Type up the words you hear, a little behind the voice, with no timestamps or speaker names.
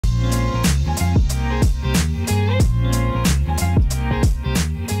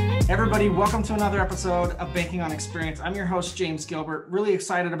everybody, welcome to another episode of Banking on Experience. I'm your host, James Gilbert. Really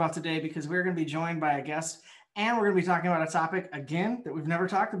excited about today because we're going to be joined by a guest and we're going to be talking about a topic, again, that we've never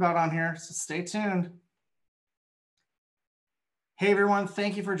talked about on here, so stay tuned. Hey, everyone.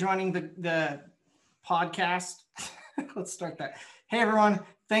 Thank you for joining the podcast. Let's start that. Hey, everyone.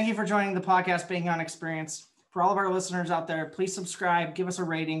 Thank you for joining the podcast, Banking on Experience. For all of our listeners out there, please subscribe, give us a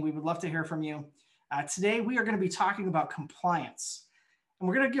rating. We would love to hear from you. Today, we are going to be talking about compliance. And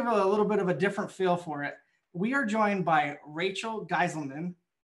we're going to give a little bit of a different feel for it. We are joined by Rachel Guyselman,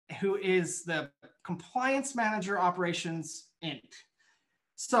 who is the Compliance Manager Operations Ent.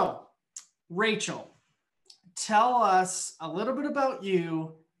 So, Rachel, tell us a little bit about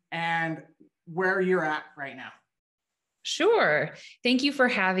you and where you're at right now. Sure. Thank you for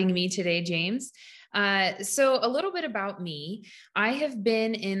having me today, James. So a little bit about me. I have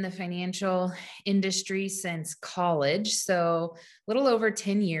been in the financial industry since college, so a little over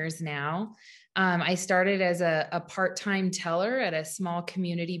 10 years now. I started as a part-time teller at a small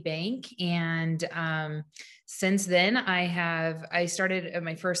community bank. And since then, I started at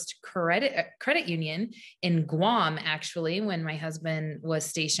my first credit union in Guam, actually, when my husband was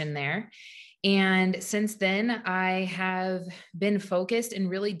stationed there. And since then, I have been focused and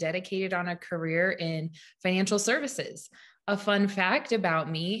really dedicated on a career in financial services. A fun fact about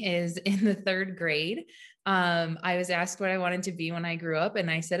me is in the third grade, I was asked what I wanted to be when I grew up, and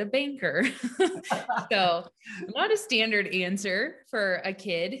I said a banker. So not a standard answer for a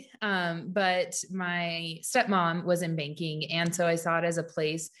kid, but my stepmom was in banking. And so I saw it as a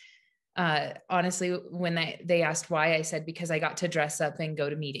place. Honestly, when they asked why, I said, because I got to dress up and go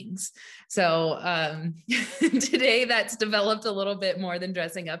to meetings. So today that's developed a little bit more than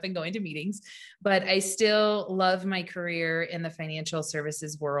dressing up and going to meetings, but I still love my career in the financial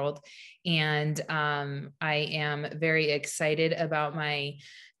services world. And I am very excited about my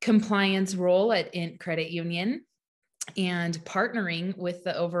compliance role at Ent Credit Union and partnering with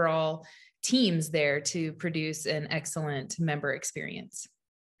the overall teams there to produce an excellent member experience.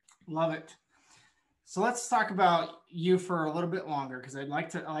 Love it. So let's talk about you for a little bit longer because I'd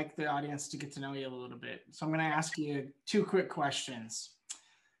like the audience to get to know you a little bit. So I'm going to ask you two quick questions.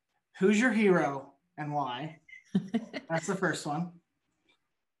 Who's your hero and why? That's the first one.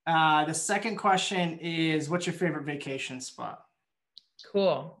 The second question is, what's your favorite vacation spot?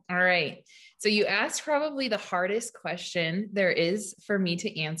 Cool. All right. So you asked probably the hardest question there is for me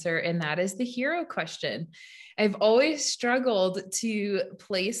to answer, and that is the hero question. I've always struggled to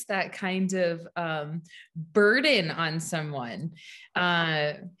place that kind of burden on someone.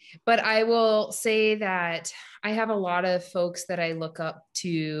 But I will say that I have a lot of folks that I look up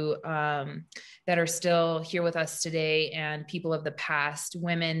to that are still here with us today, and people of the past,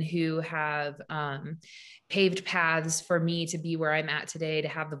 women who have paved paths for me to be where I'm at today, to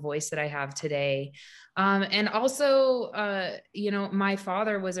have the voice that I have today. And also, my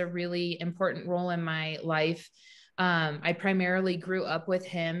father was a really important role in my life. I primarily grew up with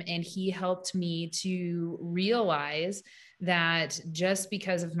him, and he helped me to realize that just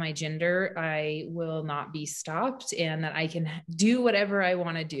because of my gender, I will not be stopped and that I can do whatever I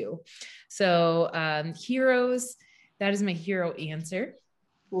want to do. So heroes, that is my hero answer.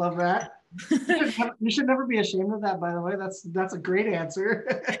 Love that. You should never be ashamed of that, by the way. That's a great answer.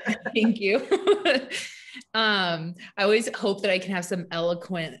 Thank you. I always hope that I can have some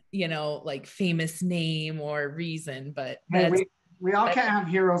eloquent, like famous name or reason, but we all can't have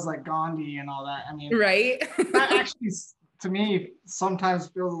heroes like Gandhi and all that. I mean, right. That actually, to me, sometimes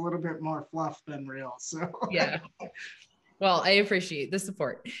feels a little bit more fluff than real. So yeah. Well, I appreciate the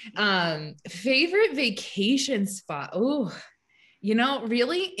support. Favorite vacation spot. Oh,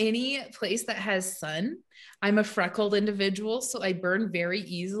 really any place that has sun. I'm a freckled individual, so I burn very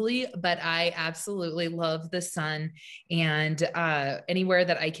easily, but I absolutely love the sun, and anywhere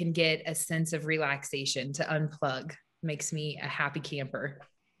that I can get a sense of relaxation to unplug makes me a happy camper.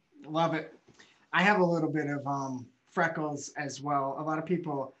 Love it. I have a little bit of freckles as well. A lot of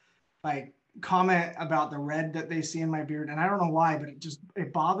people comment about the red that they see in my beard, and I don't know why, but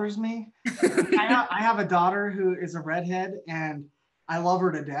it bothers me. I have a daughter who is a redhead, and I love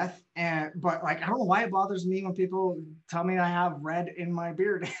her to death. But I don't know why it bothers me when people tell me I have red in my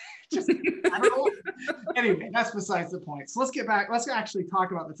beard. I don't know. Anyway, that's besides the point. So let's get back. Let's actually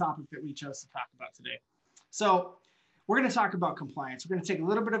talk about the topic that we chose to talk about today. So we're going to talk about compliance. We're going to take a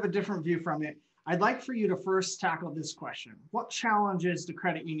little bit of a different view from it. I'd like for you to first tackle this question. What challenges do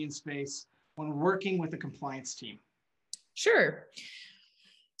credit unions face when working with a compliance team? Sure.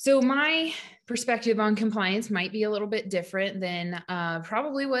 So my perspective on compliance might be a little bit different than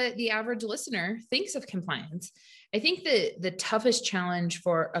probably what the average listener thinks of compliance. I think that the toughest challenge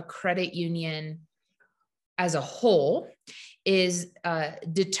for a credit union as a whole is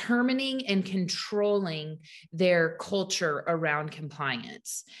determining and controlling their culture around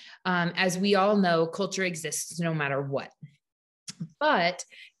compliance. As we all know, culture exists no matter what. But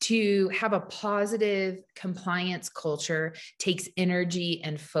to have a positive compliance culture takes energy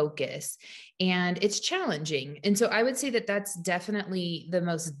and focus, and it's challenging. And so I would say that that's definitely the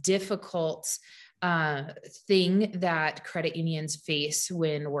most difficult thing that credit unions face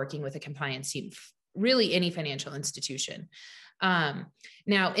when working with a compliance team, really any financial institution.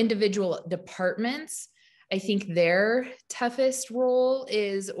 Now, individual departments, I think their toughest role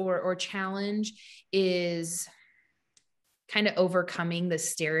is, or challenge is kind of overcoming the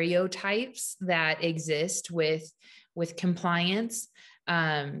stereotypes that exist with compliance.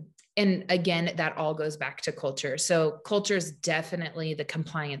 And again, that all goes back to culture. So culture is definitely, the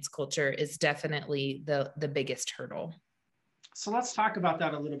compliance culture is definitely the biggest hurdle. So let's talk about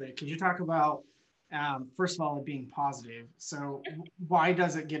that a little bit. Could you talk about, first of all, it being positive? So why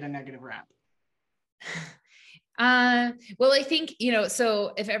does it get a negative rap? Well, I think,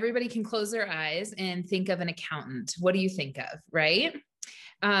 so if everybody can close their eyes and think of an accountant, what do you think of, right?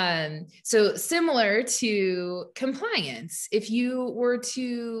 So similar to compliance, if you were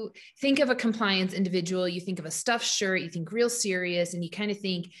to think of a compliance individual, you think of a stuffed shirt, you think real serious, and you kind of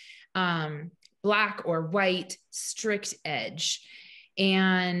think black or white, strict edge.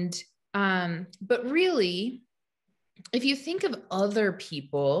 And, but really, if you think of other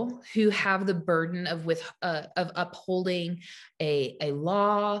people who have the burden of upholding a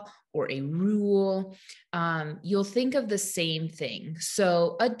law or a rule, you'll think of the same thing.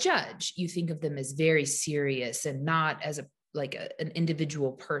 So a judge, you think of them as very serious and not as an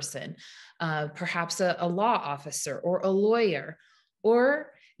individual person, perhaps a law officer or a lawyer,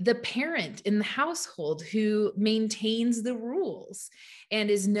 or the parent in the household who maintains the rules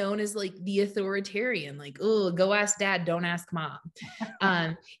and is known as like the authoritarian, like, oh, go ask dad, don't ask mom.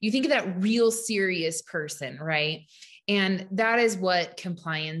 You think of that real serious person, right? And that is what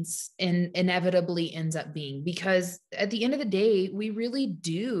compliance inevitably ends up being, because at the end of the day, we really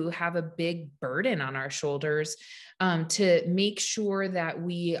do have a big burden on our shoulders to make sure that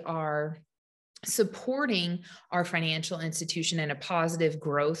we are supporting our financial institution in a positive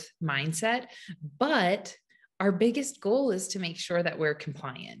growth mindset. But our biggest goal is to make sure that we're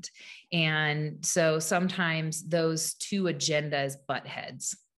compliant. And so sometimes those two agendas butt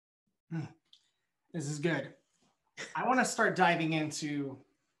heads. This is good. I want to start diving into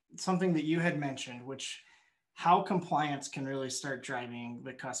something that you had mentioned, which how compliance can really start driving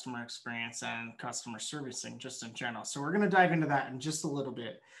the customer experience and customer servicing just in general. So we're going to dive into that in just a little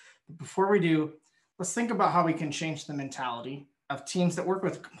bit. But before we do, let's think about how we can change the mentality of teams that work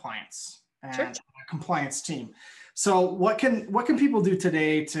with compliance and Sure. a compliance team. So what can people do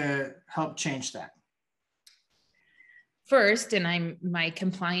today to help change that? First, and my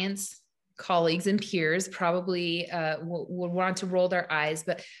compliance colleagues and peers probably would want to roll their eyes,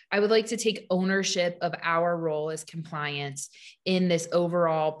 but I would like to take ownership of our role as compliance in this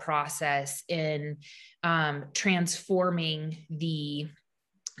overall process in transforming the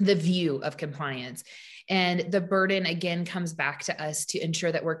view of compliance. And the burden again comes back to us to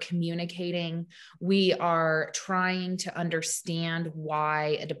ensure that we're communicating. We are trying to understand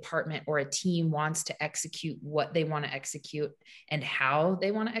why a department or a team wants to execute what they want to execute and how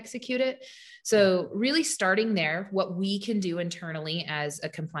they want to execute it. So really starting there, what we can do internally as a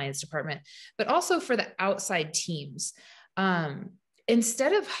compliance department, but also for the outside teams.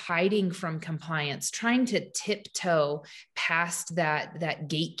 Instead of hiding from compliance, trying to tiptoe past that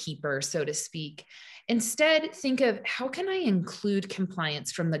gatekeeper, so to speak, instead think of how can I include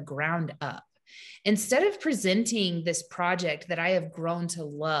compliance from the ground up? Instead of presenting this project that I have grown to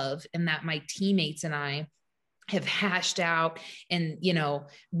love and that my teammates and I have hashed out and,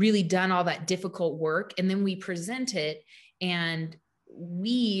 really done all that difficult work, and then we present it and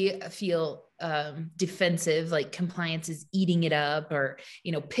we feel defensive, like compliance is eating it up or,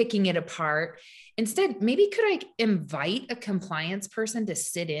 picking it apart. Instead, maybe could I invite a compliance person to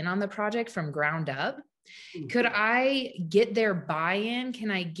sit in on the project from ground up? Could I get their buy-in? Can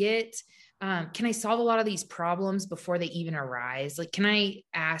I solve a lot of these problems before they even arise? Like, can I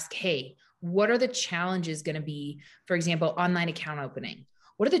ask, hey, what are the challenges going to be, for example, online account opening?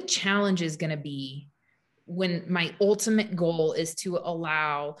 What are the challenges going to be when my ultimate goal is to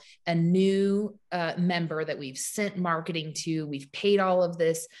allow a new member that we've sent marketing to, we've paid all of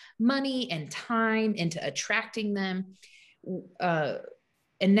this money and time into attracting them.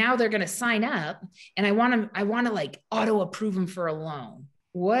 and now they're going to sign up, and I want to like auto approve them for a loan.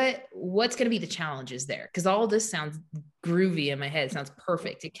 What's going to be the challenges there? Because all this sounds groovy in my head. It sounds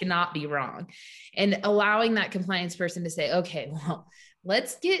perfect. It cannot be wrong. And allowing that compliance person to say, okay, well,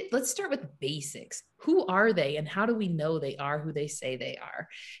 let's start with basics. Who are they, and how do we know they are who they say they are?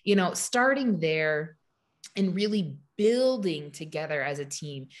 Starting there and really building together as a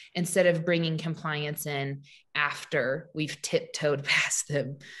team instead of bringing compliance in after we've tiptoed past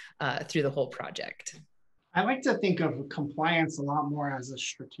them through the whole project. I like to think of compliance a lot more as a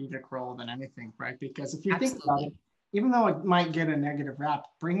strategic role than anything, right? Because if you think about it, even though it might get a negative rap,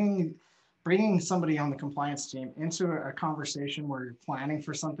 bringing somebody on the compliance team into a conversation where you're planning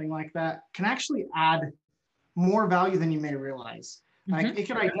for something like that can actually add more value than you may realize. Like it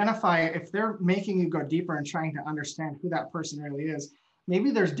could identify, if they're making you go deeper and trying to understand who that person really is,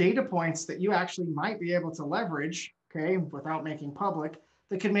 maybe there's data points that you actually might be able to leverage, okay, without making public,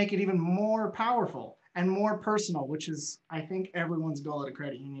 that could make it even more powerful and more personal, which is, I think, everyone's goal at a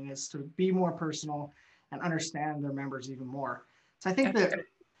credit union, is to be more personal and understand their members even more. So I think that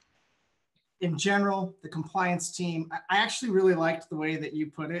in general, the compliance team, I actually really liked the way that you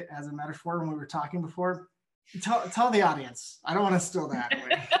put it as a metaphor when we were talking before. Tell the audience. I don't want to steal that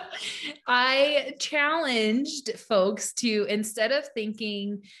away. I challenged folks to, instead of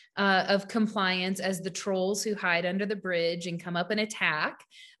thinking of compliance as the trolls who hide under the bridge and come up and attack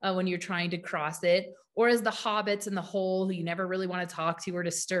when you're trying to cross it, or as the hobbits in the hole who you never really want to talk to or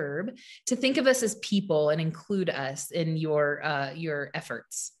disturb, to think of us as people and include us in your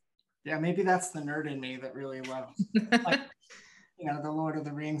efforts. Yeah, maybe that's the nerd in me that really loves, like, the Lord of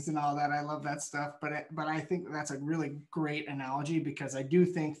the Rings and all that. I love that stuff. But I think that's a really great analogy, because I do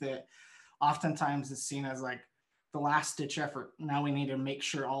think that oftentimes it's seen as like the last ditch effort. Now we need to make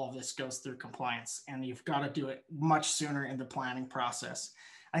sure all of this goes through compliance, and you've got to do it much sooner in the planning process.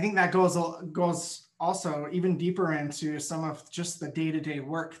 I think that goes also even deeper into some of just the day-to-day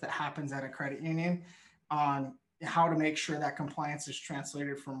work that happens at a credit union on how to make sure that compliance is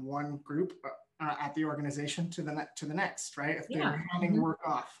translated from one group at the organization to the next, right? If they're handing work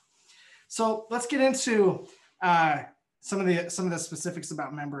off. So let's get into some of the specifics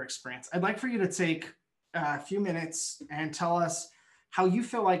about member experience. I'd like for you to take a few minutes and tell us how you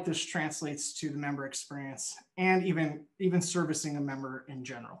feel like this translates to the member experience, and even servicing a member in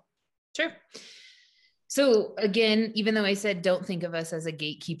general. Sure. So again, even though I said don't think of us as a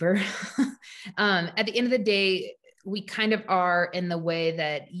gatekeeper, at the end of the day, we kind of are, in the way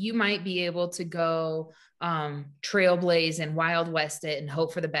that you might be able to go trailblaze and Wild West it and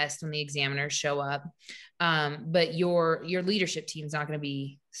hope for the best when the examiners show up. But your leadership team's not going to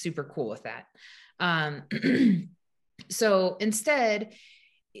be super cool with that. So instead,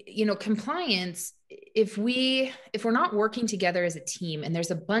 compliance, if we're not working together as a team and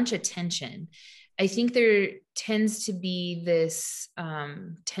there's a bunch of tension, I think there tends to be this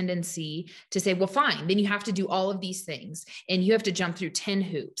tendency to say, well, fine, then you have to do all of these things and you have to jump through 10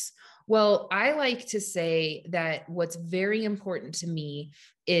 hoops. Well, I like to say that what's very important to me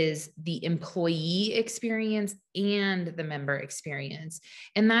is the employee experience and the member experience.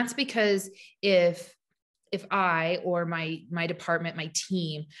 And that's because if I or my department, my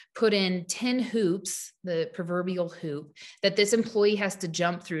team, put in 10 hoops, the proverbial hoop, that this employee has to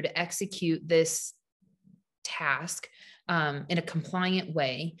jump through to execute this task in a compliant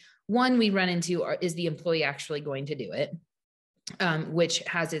way, one we run into is the employee actually going to do it, which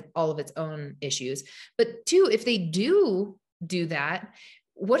has all of its own issues. But two, if they do that,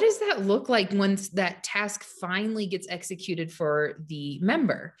 what does that look like once that task finally gets executed for the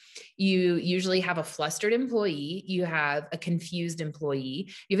member? You usually have a flustered employee, you have a confused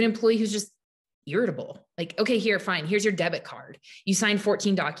employee, you have an employee who's just irritable. Like, okay, here, fine, here's your debit card. You signed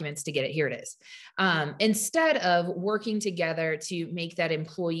 14 documents to get it. Here it is. Instead of working together to make that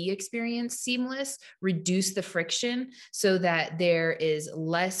employee experience seamless, reduce the friction so that there is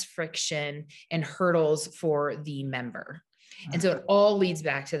less friction and hurdles for the member. And so it all leads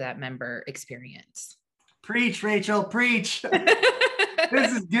back to that member experience. Preach, Rachel, preach.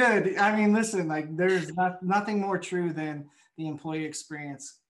 This is good. I mean, listen, like there's nothing more true than the employee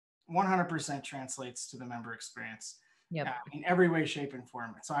experience 100% translates to the member experience. Yeah, in every way, shape, and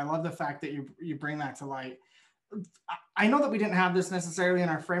form. So I love the fact that you bring that to light. I know that we didn't have this necessarily in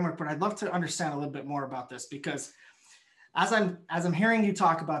our framework, but I'd love to understand a little bit more about this, because as I'm hearing you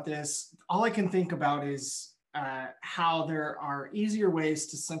talk about this, all I can think about is how there are easier ways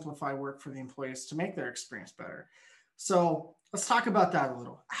to simplify work for the employees to make their experience better. So let's talk about that a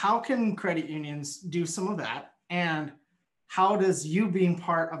little. How can credit unions do some of that? And how does you being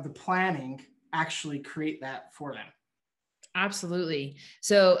part of the planning actually create that for them? Absolutely.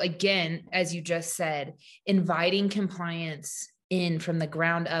 So again, as you just said, inviting compliance in from the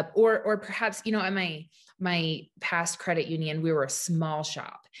ground up, or perhaps, at my past credit union, we were a small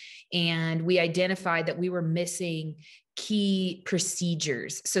shop, and we identified that we were missing key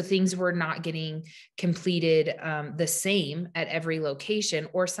procedures. So things were not getting completed the same at every location,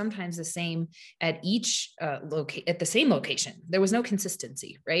 or sometimes the same at each at the same location. There was no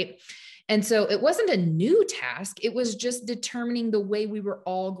consistency, right? And so it wasn't a new task. It was just determining the way we were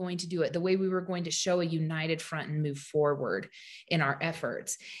all going to do it, the way we were going to show a united front and move forward in our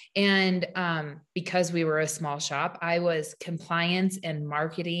efforts. And because we were a small shop, I was compliance and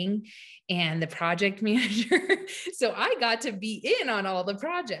marketing and the project manager. So I got to be in on all the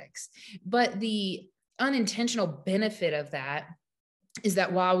projects. But the unintentional benefit of that is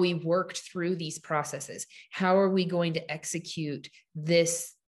that while we worked through these processes, how are we going to execute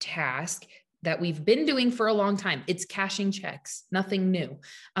this task that we've been doing for a long time? It's cashing checks, nothing new.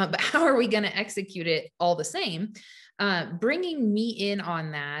 But how are we going to execute it all the same? Bringing me in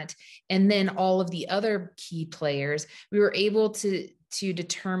on that, and then all of the other key players, we were able to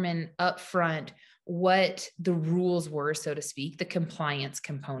determine upfront what the rules were, so to speak, the compliance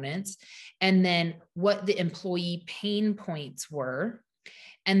components, and then what the employee pain points were.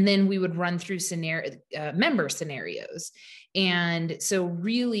 And then we would run through member scenarios. And so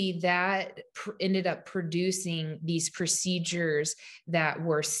really that ended up producing these procedures that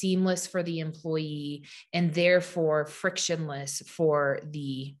were seamless for the employee and therefore frictionless for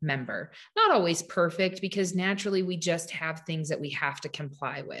the member. Not always perfect, because naturally we just have things that we have to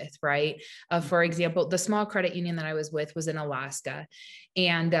comply with, right? For example, the small credit union that I was with was in Alaska,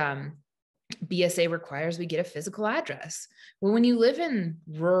 and BSA requires we get a physical address. Well, when you live in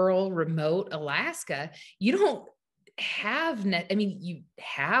rural, remote Alaska, you don't have you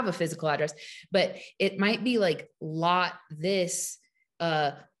have a physical address, but it might be like lot this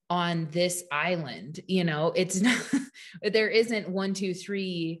on this island. It's not, there isn't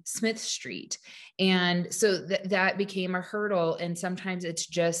 123 Smith Street. And so that became a hurdle. And sometimes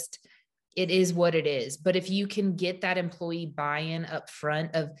it is what it is. But if you can get that employee buy-in up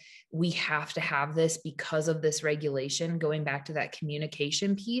front of, we have to have this because of this regulation, going back to that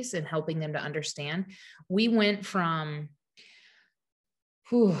communication piece and helping them to understand, we went from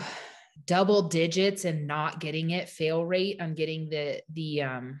double digits and not getting it, fail rate on getting the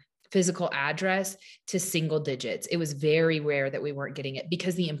physical address, to single digits. It was very rare that we weren't getting it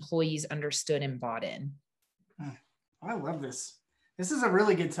because the employees understood and bought in. I love this. This is a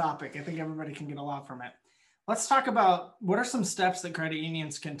really good topic. I think everybody can get a lot from it. Let's talk about what are some steps that credit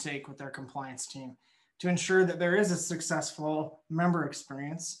unions can take with their compliance team to ensure that there is a successful member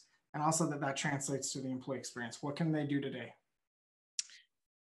experience, and also that translates to the employee experience. What can they do today?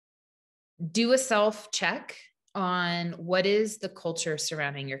 Do a self-check on what is the culture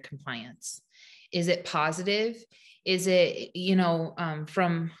surrounding your compliance. Is it positive? Is it,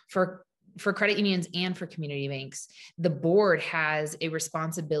 for credit unions and for community banks, the board has a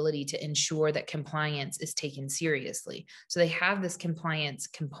responsibility to ensure that compliance is taken seriously. So they have this compliance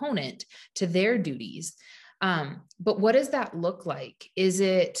component to their duties. But what does that look like? Is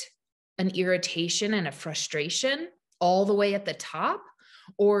it an irritation and a frustration all the way at the top?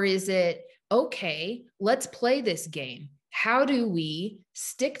 Or is it, okay, let's play this game. How do we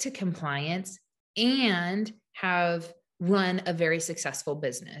stick to compliance and run a very successful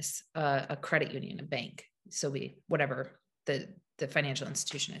business, a credit union, a bank, whatever the financial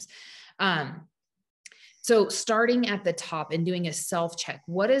institution is. So starting at the top and doing a self-check,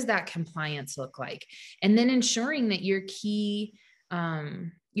 what does that compliance look like? And then ensuring that your key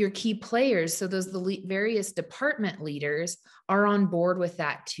players, so the various department leaders, are on board with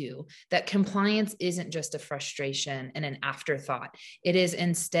that too, that compliance isn't just a frustration and an afterthought. It is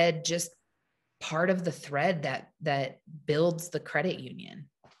instead just part of the thread that builds the credit union.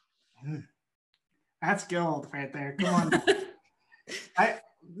 That's gold right there. Come on.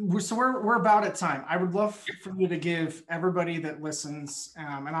 So we're about at time. I would love for you to give everybody that listens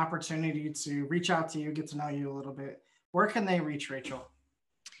an opportunity to reach out to you, get to know you a little bit. Where can they reach Rachel?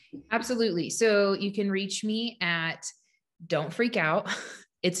 Absolutely. So you can reach me at, don't freak out,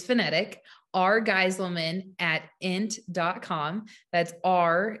 it's phonetic, Guyselman at ent.com. That's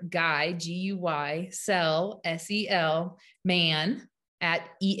Guy, Guy, sell, SEL, man at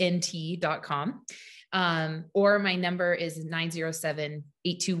ent.com. Or my number is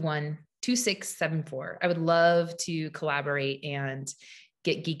 907-821-2674. I would love to collaborate and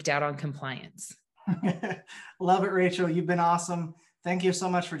get geeked out on compliance. Love it, Rachel. You've been awesome. Thank you so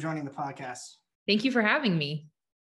much for joining the podcast. Thank you for having me.